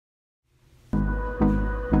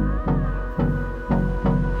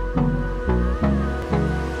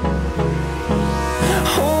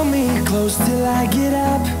close till I get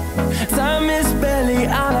up. Time is barely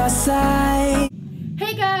on our side.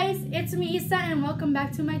 Hey guys, it's me Isa and welcome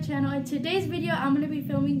back to my channel. In today's video, I'm going to be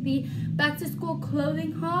filming the back to school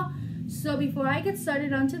clothing haul. So before I get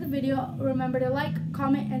started onto the video, remember to like,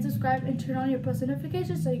 comment, and subscribe and turn on your post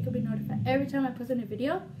notifications so you can be notified every time I post a new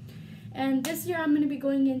video. And this year I'm going to be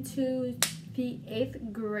going into the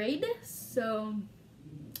 8th grade. So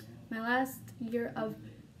my last year of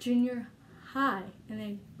junior high and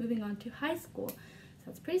then moving on to high school. So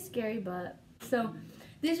it's pretty scary, but so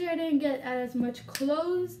this year I didn't get as much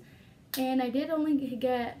clothes and I did only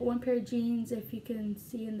get one pair of jeans, if you can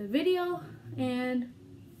see in the video. And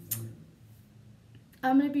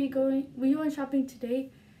I'm gonna be we went shopping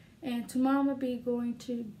today and tomorrow I'm gonna be going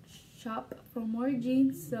to shop for more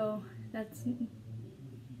jeans. So that's,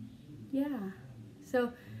 yeah,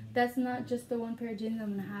 so that's not just the one pair of jeans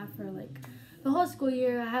I'm gonna have for like the whole school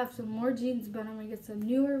year. I have some more jeans, but I'm gonna get some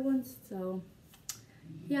newer ones. So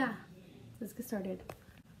yeah, let's get started.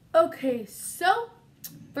 Okay, so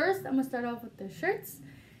first I'm gonna start off with the shirts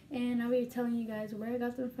and I'll be telling you guys where I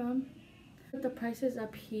got them from. Put the prices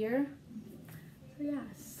up here. So yeah,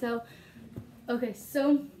 so okay,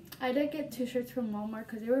 so I did get 2 shirts from Walmart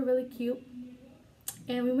because they were really cute.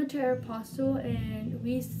 And we went to Aeropostale and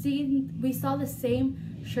we saw the same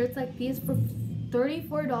shirts like these for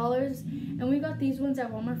 $34 and we got these ones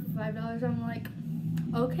at Walmart for $5. I'm like,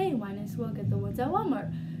 okay, might as well get the ones at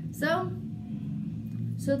Walmart. So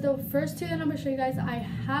the first 2 that I'm gonna show you guys I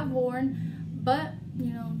have worn, but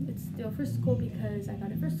you know, it's still for school because I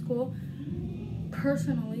got it for school.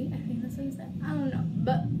 Personally, I think that's what it said. I don't know,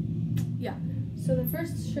 but yeah. So the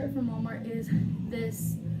first shirt from Walmart is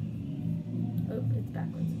this. Oh, it's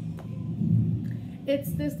backwards.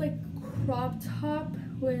 It's this like crop top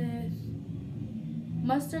with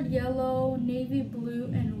mustard yellow, navy blue,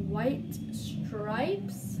 and white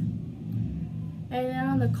stripes. And then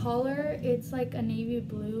on the collar, it's like a navy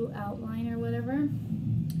blue outline or whatever.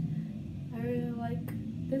 I really like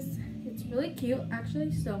this. It's really cute,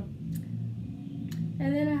 actually. So,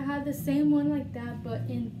 and then I had the same one like that, but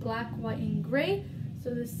in black, white, and gray.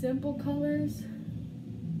 So the simple colors.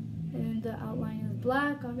 And the outline is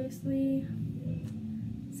black, obviously.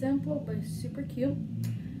 Simple, but super cute.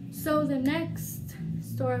 So the next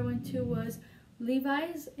store I went to was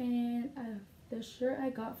Levi's, and the shirt I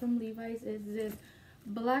got from Levi's is this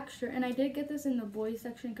black shirt. And I did get this in the boys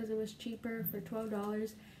section because it was cheaper for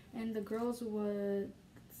 $12. And the girls was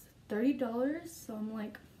 $30. So I'm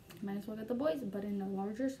like, might as well get the boys, but in a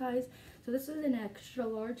larger size. So this is an extra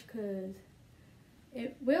large because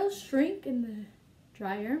it will shrink in the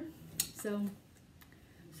dryer. So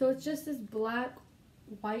it's just this black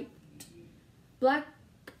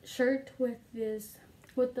shirt with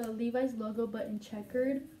the Levi's logo, but in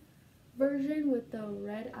checkered version with the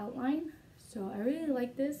red outline. So I really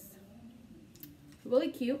like this. Really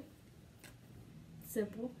cute,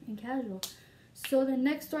 simple, and casual. So the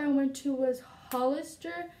next store I went to was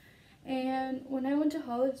Hollister, and when I went to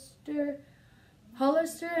Hollister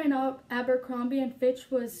and Abercrombie and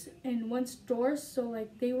Fitch was in one store, so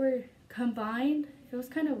like they were combined. It was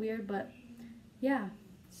kind of weird, but yeah.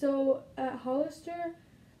 So at Hollister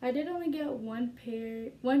I did only get one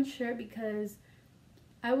shirt because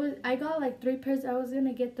I got like 3 pairs. I was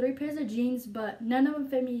gonna get 3 pairs of jeans, but none of them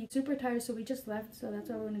fit me. Super tired, so we just left. So that's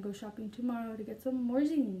why we're gonna go shopping tomorrow to get some more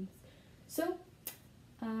jeans. So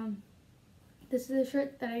this is a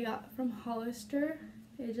shirt that I got from Hollister.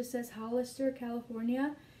 It just says Hollister,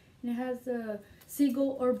 California, and it has a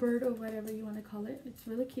seagull or bird or whatever you want to call it. It's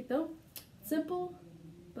really cute though. Simple,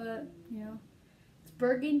 but you know, it's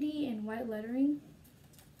burgundy and white lettering.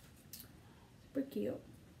 Super cute.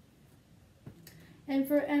 And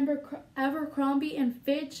for Abercrombie and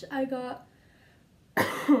Fitch, I got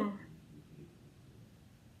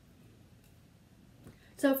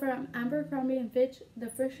so for Abercrombie and Fitch, the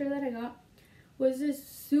first shirt that I got was this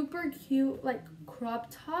super cute like crop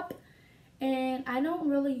top, and I don't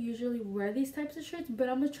really usually wear these types of shirts, but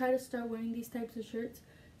I'm gonna try to start wearing these types of shirts.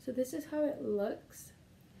 So this is how it looks.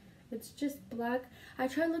 It's just black. I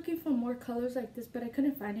tried looking for more colors like this, but I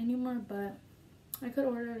couldn't find any more, but I could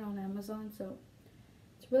order it on Amazon. So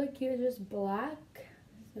it's really cute. It's just black,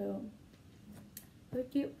 so really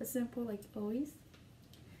cute but simple like always.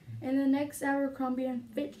 And the next Abercrombie and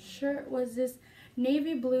Fitch shirt was this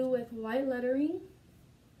navy blue with white lettering.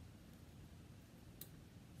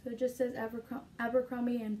 So it just says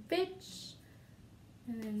Abercrombie and Fitch,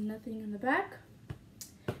 and then nothing in the back.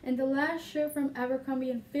 And the last shirt from Abercrombie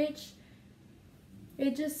and Fitch,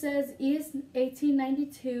 it just says East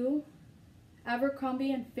 1892,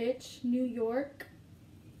 Abercrombie and Fitch, New York.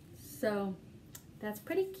 So that's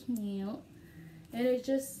pretty cute. And it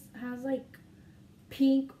just has like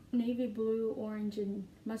pink, navy blue, orange, and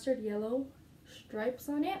mustard yellow stripes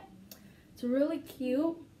on it. It's really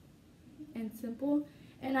cute and simple.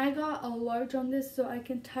 And I got a large on this so I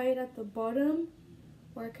can tie it at the bottom,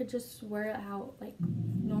 or I could just wear it out like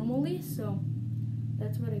normally. So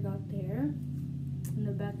that's what I got there. In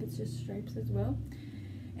the back it's just stripes as well.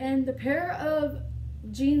 And the pair of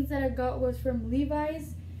jeans that I got was from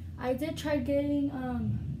Levi's. I did try getting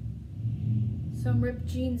some ripped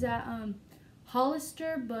jeans at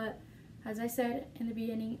Hollister, but as I said in the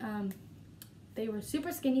beginning, they were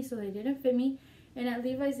super skinny, so they didn't fit me. And at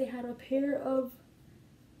Levi's they had a pair of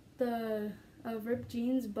the ripped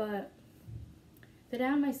jeans, but they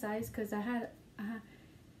didn't have my size because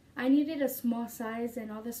I needed a small size,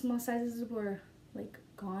 and all the small sizes were like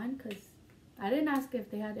gone because I didn't ask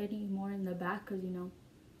if they had any more in the back, because you know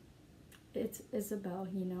it's Isabel,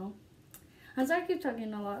 you know. I'm sorry I keep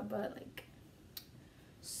talking a lot, but like,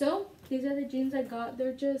 so these are the jeans I got.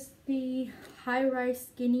 They're just the high-rise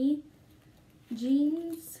skinny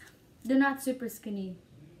jeans. They're not super skinny,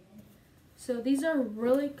 so these are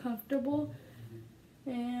really comfortable,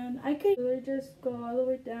 and I could really just go all the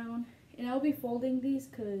way down. And I'll be folding these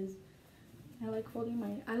because I like cuffing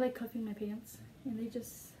my pants. And they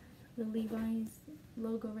just, the Levi's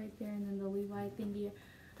logo right there, and then the Levi thingy.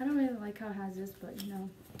 I don't really like how it has this, but you know,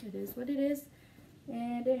 it is what it is.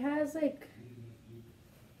 And it has like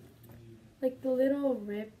the little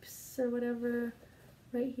rips or whatever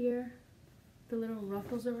right here, the little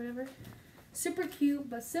ruffles or whatever. Super cute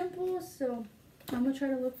but simple. So I'm gonna try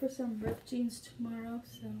to look for some ripped jeans tomorrow.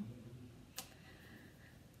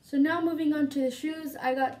 So now moving on to the shoes.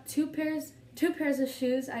 I got two pairs of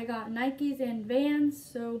shoes. I got Nikes and Vans.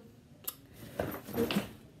 So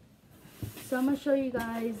I'm gonna show you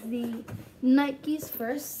guys the Nikes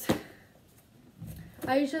first.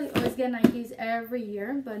 I usually always get Nikes every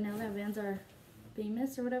year, but now that Vans are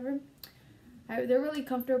famous or whatever, they're really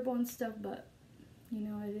comfortable and stuff, but you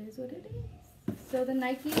know, it is what it is. So the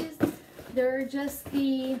Nikes, they're just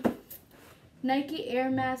the Nike Air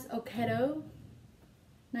Max Oketo.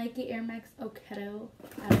 Nike Air Max Oketo,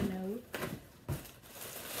 I don't know.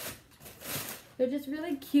 They're just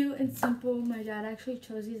really cute and simple. My dad actually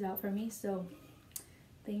chose these out for me, so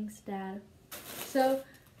thanks, Dad. So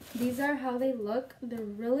these are how they look. They're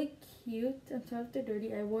really cute. I'm sorry if they're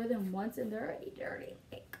dirty. I wore them once and they're already dirty.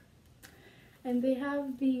 And they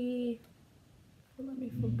have the, let me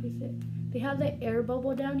focus it. They have the air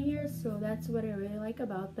bubble down here, so that's what I really like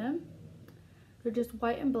about them. They're just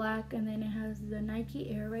white and black, and then it has the Nike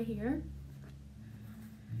Air right here.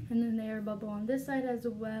 And then the air bubble on this side as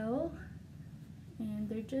well. And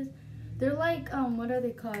they're like, what are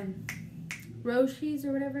they called? Roshis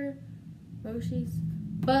or whatever. Roshis.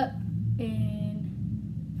 But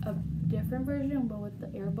in a different version, but with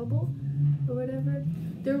the air bubble or whatever.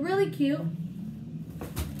 They're really cute.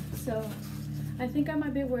 So I think I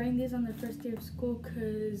might be wearing these on the first day of school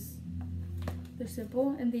because they're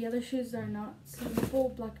simple, and the other shoes are not simple,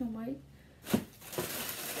 black and white.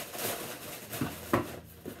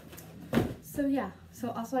 So yeah,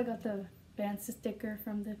 so also I got the Vans sticker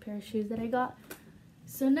from the pair of shoes that I got.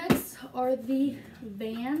 So next are the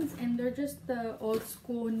Vans, and they're just the old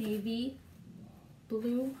school navy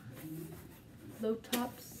blue low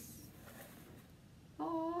tops.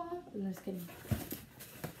 Oh, I'm just kidding.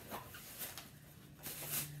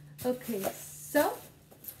 Okay, so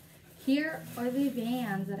here are the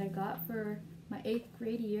Vans that I got for my 8th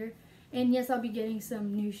grade year. And yes, I'll be getting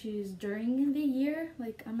some new shoes during the year.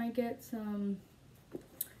 Like, I might get some,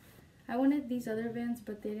 I wanted these other Vans,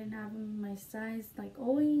 but they didn't have my size like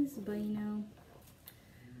always. But you know,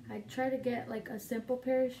 I try to get like a simple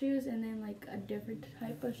pair of shoes and then like a different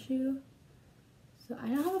type of shoe. So I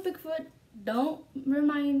don't have a big foot. Don't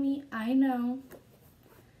remind me, I know.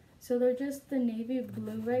 So they're just the navy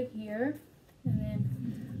blue right here. And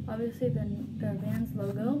then obviously the Vans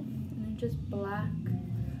logo, and then just black.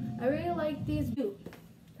 I really like these too,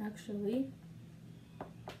 actually.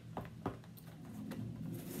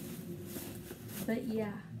 But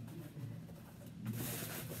yeah.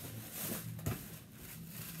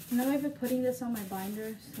 Now I've been putting this on my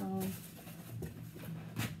binder, so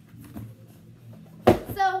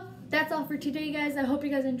that's all for today, guys. I hope you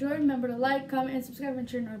guys enjoyed. Remember to like, comment, and subscribe, and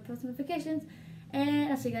turn on post notifications.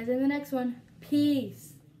 And I'll see you guys in the next one.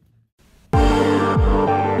 Peace.